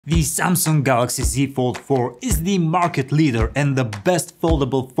The Samsung Galaxy Z Fold 4 is the market leader and the best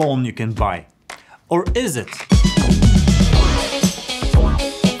foldable phone you can buy. Or is it?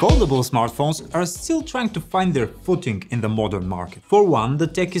 Foldable smartphones are still trying to find their footing in the modern market. For one, the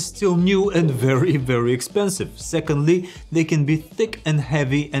tech is still new and very expensive. Secondly, they can be thick and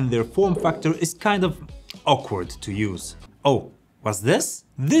heavy and their form factor is kind of awkward to use. Oh, what's this?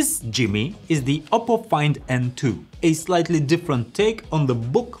 This, Jimmy, is the Oppo Find N2, a slightly different take on the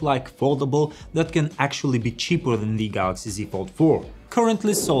book-like foldable that can actually be cheaper than the Galaxy Z Fold 4.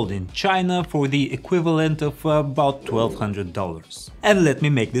 Currently sold in China for the equivalent of about $1,200. And let me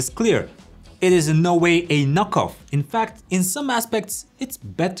make this clear, it is in no way a knockoff. In fact, in some aspects, it's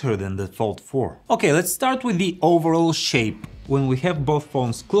better than the Fold 4. Okay, let's start with the overall shape. When we have both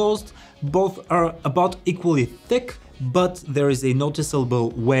phones closed, both are about equally thick, but there is a noticeable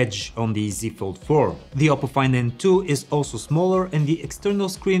wedge on the Z Fold 4. The Oppo Find N2 is also smaller and the external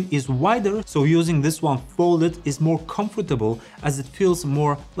screen is wider, so using this one folded is more comfortable as it feels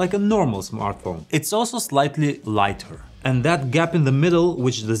more like a normal smartphone. It's also slightly lighter. And that gap in the middle,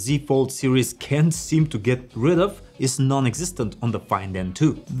 which the Z Fold series can't seem to get rid of, is non-existent on the Find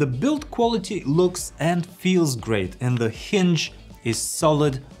N2. The build quality looks and feels great, and the hinge is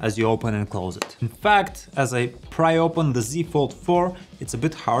solid as you open and close it. In fact, as I pry open the Z Fold 4, it's a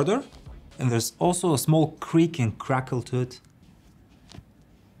bit harder, and there's also a small creak and crackle to it.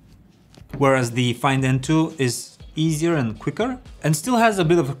 Whereas the Find N2 is easier and quicker, and still has a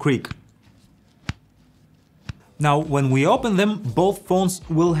bit of a creak. Now, when we open them, both phones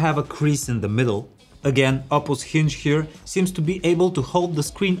will have a crease in the middle. Again, Oppo's hinge here seems to be able to hold the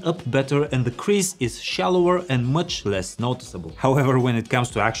screen up better and the crease is shallower and much less noticeable. However, when it comes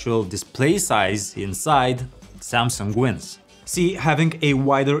to actual display size inside, Samsung wins. See, having a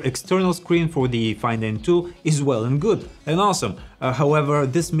wider external screen for the Find N2 is well and good and awesome. However,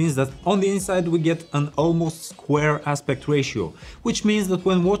 this means that on the inside we get an almost square aspect ratio, which means that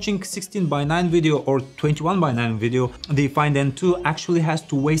when watching 16:9 video or 21:9 video, the Find N2 actually has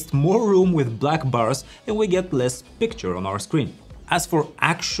to waste more room with black bars and we get less picture on our screen. As for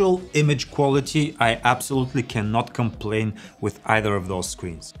actual image quality, I absolutely cannot complain with either of those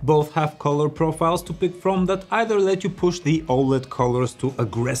screens. Both have color profiles to pick from that either let you push the OLED colors to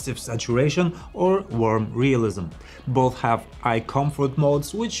aggressive saturation or warm realism. Both have eye comfort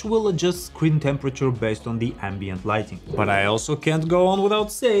modes which will adjust screen temperature based on the ambient lighting. But I also can't go on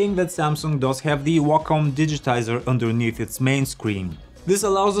without saying that Samsung does have the Wacom digitizer underneath its main screen. This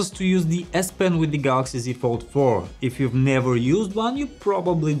allows us to use the S Pen with the Galaxy Z Fold 4. If you've never used one, you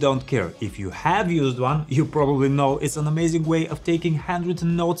probably don't care. If you have used one, you probably know it's an amazing way of taking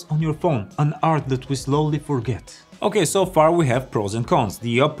handwritten notes on your phone, an art that we slowly forget. Okay, so far we have pros and cons.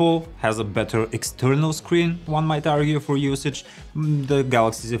 The Oppo has a better external screen, one might argue, for usage. The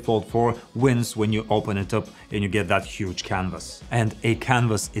Galaxy Z Fold 4 wins when you open it up and you get that huge canvas. And a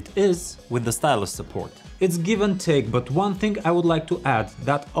canvas it is with the stylus support. It's give and take, but one thing I would like to add,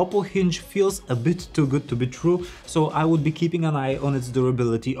 that Oppo hinge feels a bit too good to be true, so I would be keeping an eye on its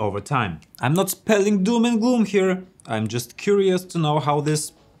durability over time. I'm not spelling doom and gloom here, I'm just curious to know how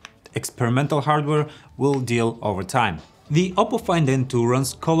this experimental hardware will deal over time. The Oppo Find N2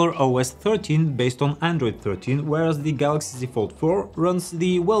 runs ColorOS 13 based on Android 13, whereas the Galaxy Z Fold 4 runs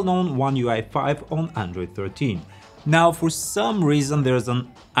the well-known One UI 5 on Android 13. Now, for some reason there's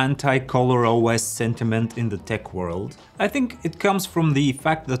an anti-ColorOS sentiment in the tech world. I think it comes from the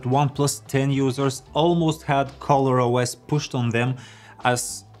fact that OnePlus 10 users almost had ColorOS pushed on them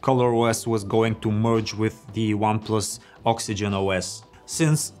as ColorOS was going to merge with the OnePlus Oxygen OS.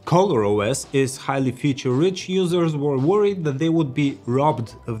 Since ColorOS is highly feature-rich, users were worried that they would be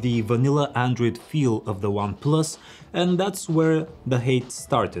robbed of the vanilla Android feel of the OnePlus, and that's where the hate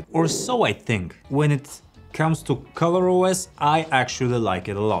started. Or so I think. When it comes to ColorOS, I actually like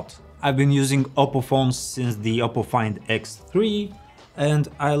it a lot. I've been using Oppo phones since the Oppo Find X3, and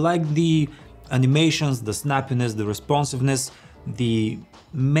I like the animations, the snappiness, the responsiveness, the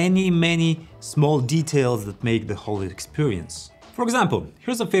many small details that make the whole experience. For example,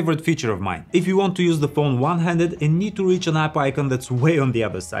 here's a favorite feature of mine. If you want to use the phone one-handed and need to reach an app icon that's way on the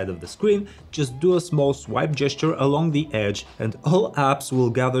other side of the screen, just do a small swipe gesture along the edge and all apps will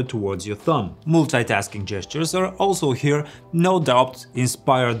gather towards your thumb. Multitasking gestures are also here, no doubt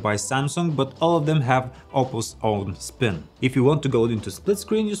inspired by Samsung, but all of them have Oppo's own spin. If you want to go into split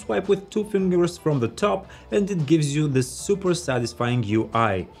screen, you swipe with 2 fingers from the top and it gives you this super satisfying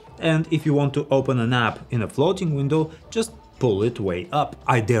UI. And if you want to open an app in a floating window, just pull it way up.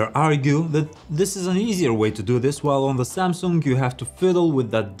 I dare argue that this is an easier way to do this, while on the Samsung you have to fiddle with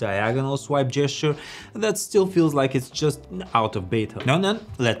that diagonal swipe gesture that still feels like it's just out of beta. No,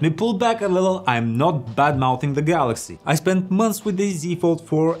 let me pull back a little, I'm not bad-mouthing the Galaxy. I spent months with the Z Fold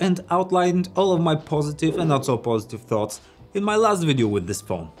 4 and outlined all of my positive and not so positive thoughts in my last video with this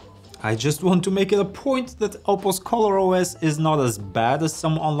phone. I just want to make it a point that Oppo's ColorOS is not as bad as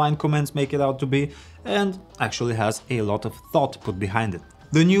some online comments make it out to be, and actually has a lot of thought put behind it.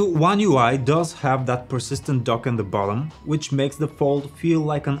 The new One UI does have that persistent dock on the bottom, which makes the Fold feel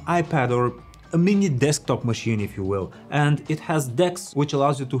like an iPad or a mini desktop machine, if you will, and it has DeX, which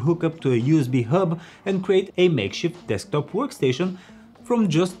allows you to hook up to a USB hub and create a makeshift desktop workstation from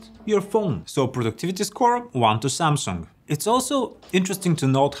just your phone. So productivity score 1 to Samsung. It's also interesting to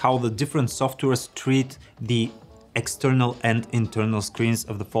note how the different softwares treat the external and internal screens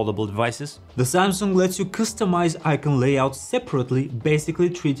of the foldable devices. The Samsung lets you customize icon layouts separately, basically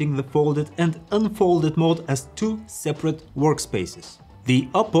treating the folded and unfolded mode as two separate workspaces. The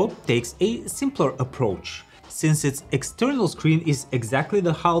Oppo takes a simpler approach. Since its external screen is exactly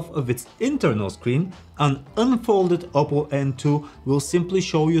the half of its internal screen, an unfolded Oppo N2 will simply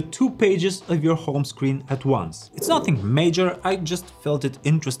show you 2 pages of your home screen at once. It's nothing major, I just felt it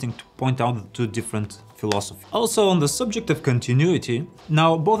interesting to point out the two different philosophies. Also, on the subject of continuity,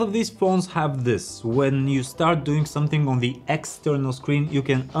 now both of these phones have this. When you start doing something on the external screen, you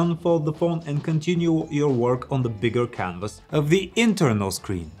can unfold the phone and continue your work on the bigger canvas of the internal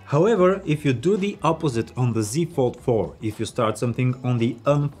screen. However, if you do the opposite on the Z Fold 4, if you start something on the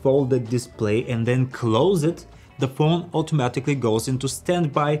unfolded display and then close it, the phone automatically goes into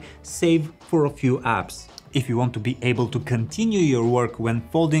standby, save for a few apps. If you want to be able to continue your work when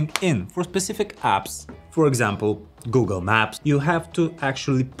folding in for specific apps, for example, Google Maps, you have to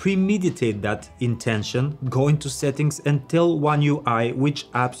actually premeditate that intention, go into settings and tell One UI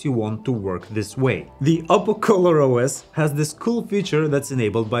which apps you want to work this way. The Oppo ColorOS has this cool feature that's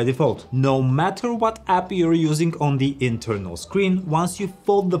enabled by default. No matter what app you're using on the internal screen, once you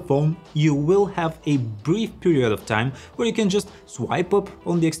fold the phone, you will have a brief period of time where you can just swipe up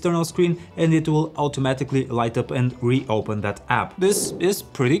on the external screen and it will automatically light up and reopen that app. This is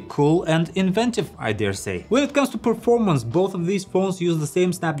pretty cool and inventive, I dare say. When it comes to performance, both of these phones use the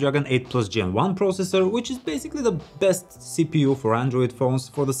same Snapdragon 8 Plus Gen 1 processor, which is basically the best CPU for Android phones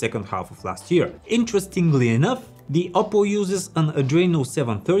for the second half of last year. Interestingly enough, the Oppo uses an Adreno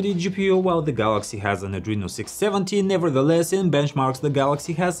 730 GPU while the Galaxy has an Adreno 670. Nevertheless, in benchmarks the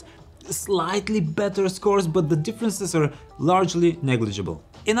Galaxy has slightly better scores, but the differences are largely negligible.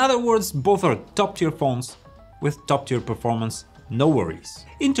 In other words, both are top-tier phones with top-tier performance. No worries.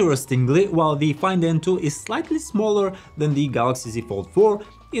 Interestingly, while the Find N2 is slightly smaller than the Galaxy Z Fold 4,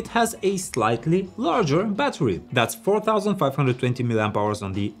 it has a slightly larger battery. That's 4520 mAh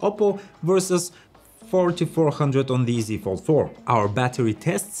on the Oppo versus 4400 on the Z Fold 4. Our battery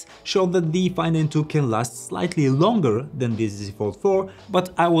tests show that the Find N2 can last slightly longer than the Z Fold 4, but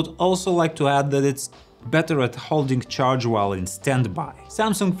I would also like to add that it's better at holding charge while in standby.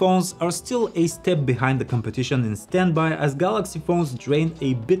 Samsung phones are still a step behind the competition in standby, as Galaxy phones drain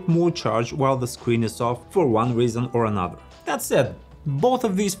a bit more charge while the screen is off for one reason or another. That said, both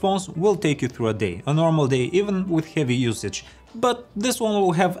of these phones will take you through a day, a normal day, even with heavy usage, but this one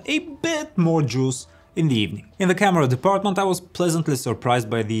will have a bit more juice in the evening. In the camera department, I was pleasantly surprised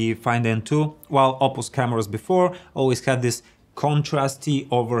by the Find N2. While Oppo's cameras before always had this contrasty,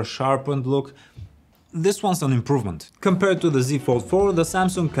 over-sharpened look, this one's an improvement. Compared to the Z Fold 4, the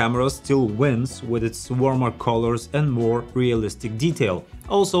Samsung camera still wins with its warmer colors and more realistic detail.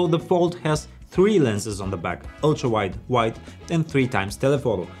 Also, the Fold has 3 lenses on the back, ultra-wide, wide and 3x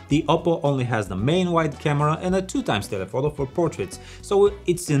telephoto. The Oppo only has the main wide camera and a 2x telephoto for portraits, so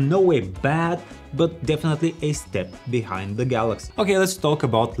it's in no way bad, but definitely a step behind the Galaxy. Okay, let's talk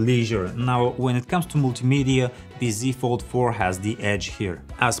about leisure. Now, when it comes to multimedia, the Z Fold 4 has the edge here.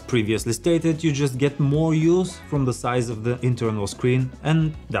 As previously stated, you just get more use from the size of the internal screen,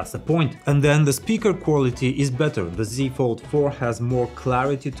 and that's the point. And then the speaker quality is better. The Z Fold 4 has more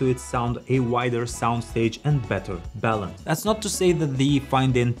clarity to its sound, a wider soundstage and better balance. That's not to say that the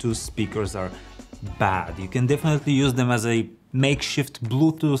Find N2 speakers are bad. You can definitely use them as a makeshift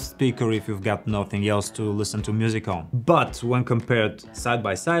Bluetooth speaker if you've got nothing else to listen to music on. But when compared side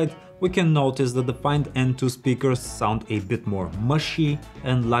by side, we can notice that the Find N2 speakers sound a bit more mushy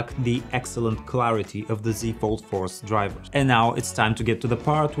and lack the excellent clarity of the Z Fold 4's drivers. And now it's time to get to the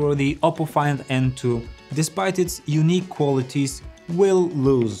part where the Oppo Find N2, despite its unique qualities, will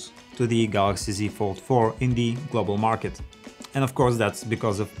lose to the Galaxy Z Fold 4 in the global market. And of course that's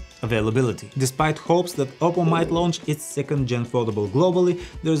because of availability. Despite hopes that Oppo might launch its second-gen foldable globally,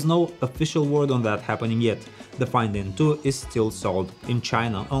 there's no official word on that happening yet. The Find N2 is still sold in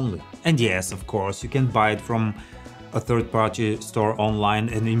China only. And yes, of course, you can buy it from a third-party store online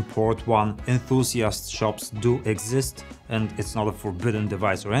and import one. Enthusiast shops do exist, and it's not a forbidden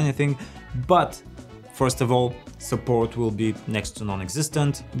device or anything, but first of all, support will be next to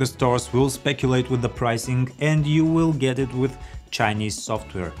non-existent, the stores will speculate with the pricing, and you will get it with Chinese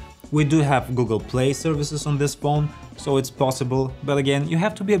software. We do have Google Play services on this phone, so it's possible, but again, you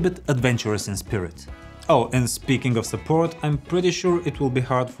have to be a bit adventurous in spirit. Oh, and speaking of support, I'm pretty sure it will be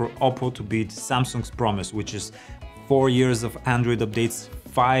hard for Oppo to beat Samsung's promise, which is 4 years of Android updates,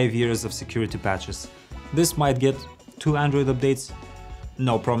 5 years of security patches. This might get 2 Android updates,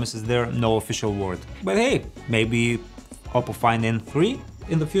 no promises there, no official word. But hey, maybe Oppo Find N3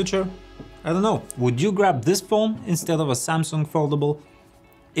 in the future? I don't know. Would you grab this phone instead of a Samsung foldable?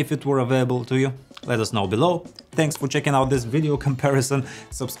 If it were available to you, let us know below. Thanks for checking out this video comparison.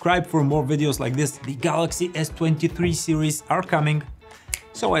 Subscribe for more videos like this. The Galaxy S23 series are coming.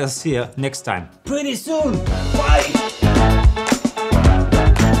 So I'll see you next time. Pretty soon! Bye!